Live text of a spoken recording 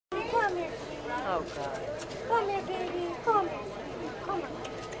Oh, God. Come here, baby. Come. Come on.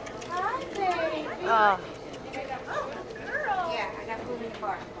 Hi, baby. Oh. Oh, girl. Yeah, I got food in the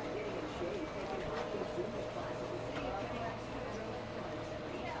car.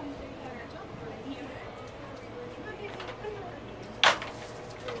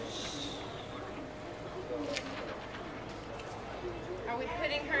 Are we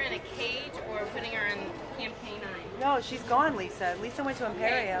putting her in a cage or putting her in campaign 9? No, she's gone, Lisa. Lisa went to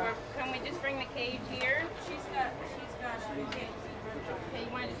Imperial. Okay, so can we just bring the cage here? She's got a cage. Okay,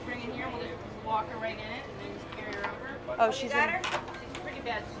 you want to just bring it here and we'll just walk her right in it and then just carry her over? Oh, she's got her? She's in pretty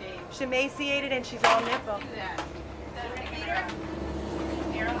bad shape. She's emaciated and she's all nipple. Do that. Is that right,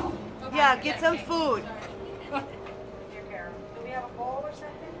 Peter? Here, go Yeah, back get to some that food. Here, Carol. Do we have a bowl or something?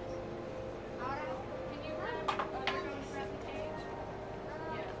 Can you run it? Oh, they're going to grab the cage?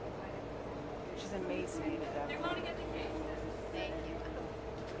 Yeah. She's emaciated. They're going to get the cage. Thank you.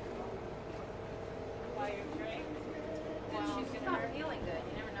 While you're drinking? Well, she's not feeling good.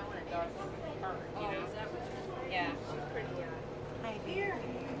 You never know when a dog's hurt. You know? Is that what you're saying? Yeah, she's pretty Hi, Here.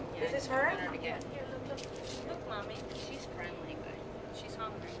 yeah, Is this her? Here, look, Mommy. She's friendly, but she's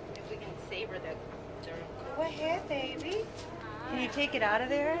hungry. If we can save her the Go ahead, baby. Can you take it out of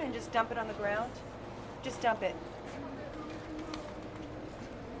there and just dump it on the ground? Just dump it.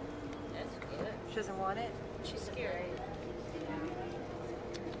 That's good. She doesn't want it? She's scared.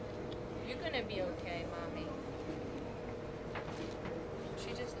 You're gonna be okay, Mommy. She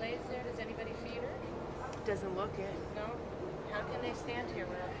just lays there. Does anybody feed her? Doesn't look it. No? How can they stand here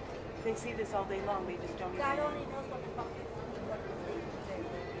with her? They see this all day long. They just don't God even. only knows what the fuck is.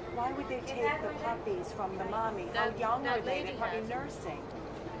 Why would they take the puppies from the mommy? How That- young that are they? lady They're probably has them. nursing.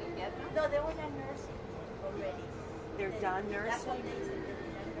 Did you get them? No, they were not nursing already. They're done That's what nursing? they said. They're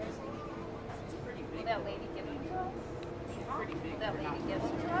not nursing. Will that lady give them to us? She's pretty big. Will that lady give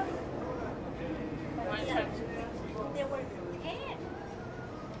them to us? Want to try to- They were 10.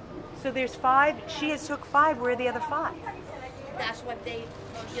 So there's 5. She has took 5. Where are the other 5? That's what they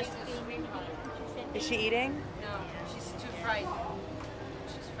Just just a sweetheart. Is she eating? No, she's too frightened.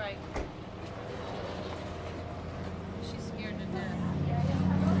 She's frightened. She's scared to death.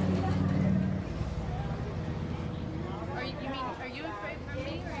 Are you afraid for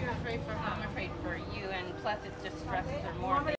me or you're afraid for her? I'm afraid for you, and plus it just stresses her more.